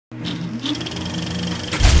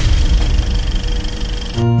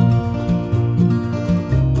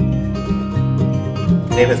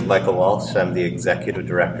name is Michael Walsh. I'm the Executive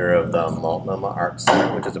Director of the Multnomah Arts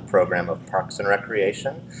Center, which is a program of Parks and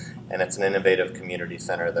Recreation, and it's an innovative community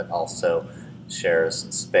center that also shares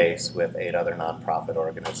space with 8 other nonprofit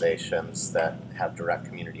organizations that have direct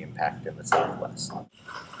community impact in the Southwest.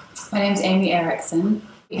 My name is Amy Erickson.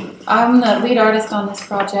 I'm the lead artist on this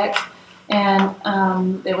project, and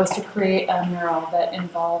it was to create a mural that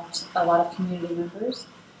involved a lot of community members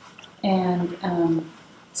and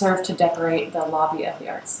served to decorate the lobby of the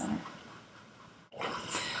Arts Center.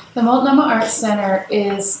 The Multnomah Arts Center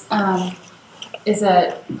is a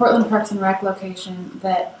Portland Parks and Rec location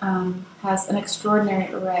that has an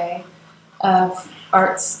extraordinary array of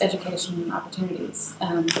arts education opportunities.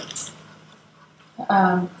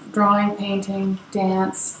 Drawing, painting,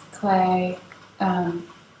 dance, clay,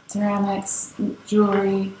 ceramics,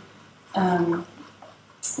 jewelry,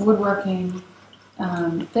 woodworking,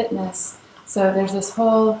 fitness. So there's this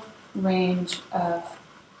whole range of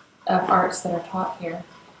arts that are taught here.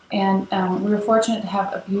 And we were fortunate to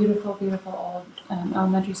have a beautiful, beautiful old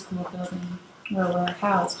elementary school building where we're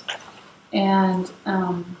housed. And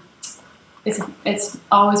it's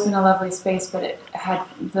always been a lovely space, but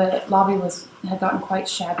the lobby had gotten quite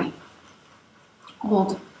shabby.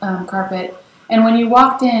 Old carpet. And when you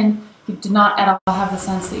walked in, you did not at all have the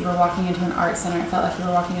sense that you were walking into an art center. It felt like you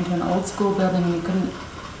were walking into an old school building, and you couldn't.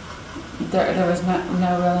 There was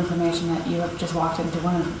no real information that you have just walked into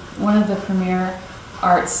one of the premier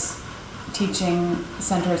arts teaching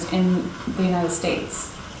centers in the United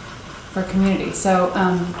States for community. So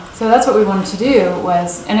that's what we wanted to do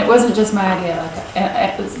and it wasn't just my idea.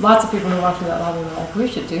 Lots of people who walked through that lobby were like, we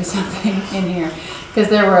should do something in here, because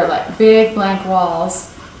there were like big blank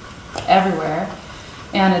walls everywhere,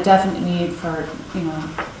 and a definite need for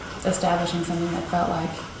establishing something that felt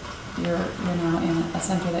like you're now in a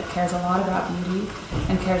center that cares a lot about beauty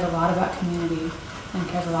and cares a lot about community and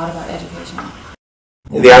cares a lot about education.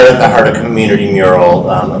 The Art at the Heart of Community mural,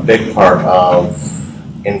 a big part of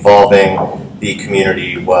involving the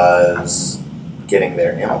community was getting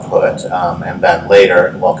their input, and then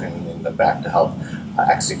later welcoming them back to help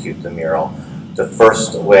execute the mural. The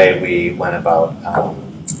first way we went about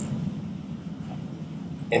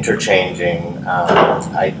interchanging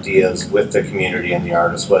ideas with the community and the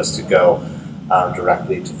artists was to go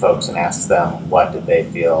directly to folks and ask them what did they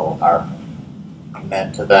feel art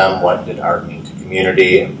meant to them, what did art mean to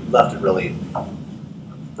community, and left it really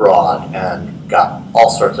broad and got all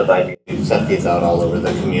sorts of ideas. We sent these out all over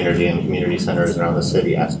the community and community centers around the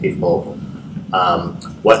city, asked people,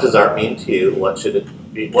 what does art mean to you? What should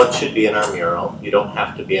be in our mural? You don't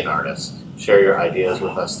have to be an artist. Share your ideas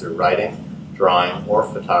with us through writing, drawing, or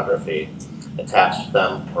photography. Attach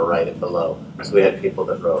them or write it below. So we had people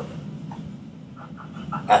that wrote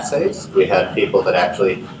essays. We had people that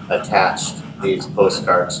actually attached these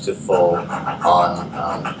postcards to full-on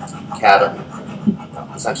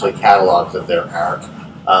essentially catalogs of their art,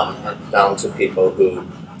 down to people who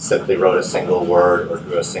simply wrote a single word or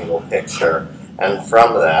drew a single picture. And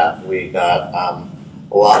from that, we got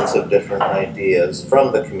lots of different ideas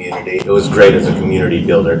from the community. It was great as a community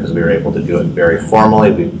builder because we were able to do it very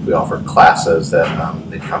formally. We offered classes that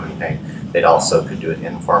they'd come and paint. They'd also could do it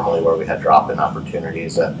informally, where we had drop-in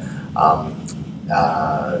opportunities at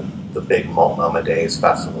the big Multnomah Days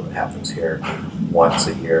festival that happens here once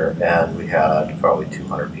a year, and we had probably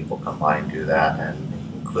 200 people come by and do that, and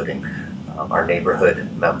including our neighborhood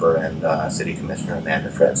member and city commissioner Amanda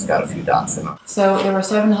Fritz got a few dots in them. So there were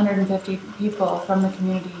 750 people from the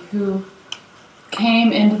community who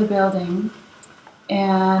came into the building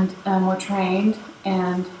and were trained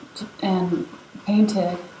and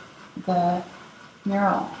painted the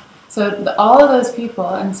mural. So all of those people,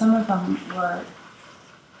 and some of them were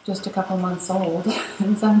just a couple months old,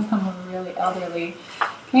 and some of them were really elderly,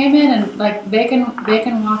 came in and they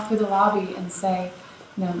can walk through the lobby and say,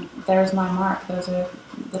 there's my mark. Those are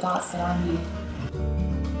the dots that I made.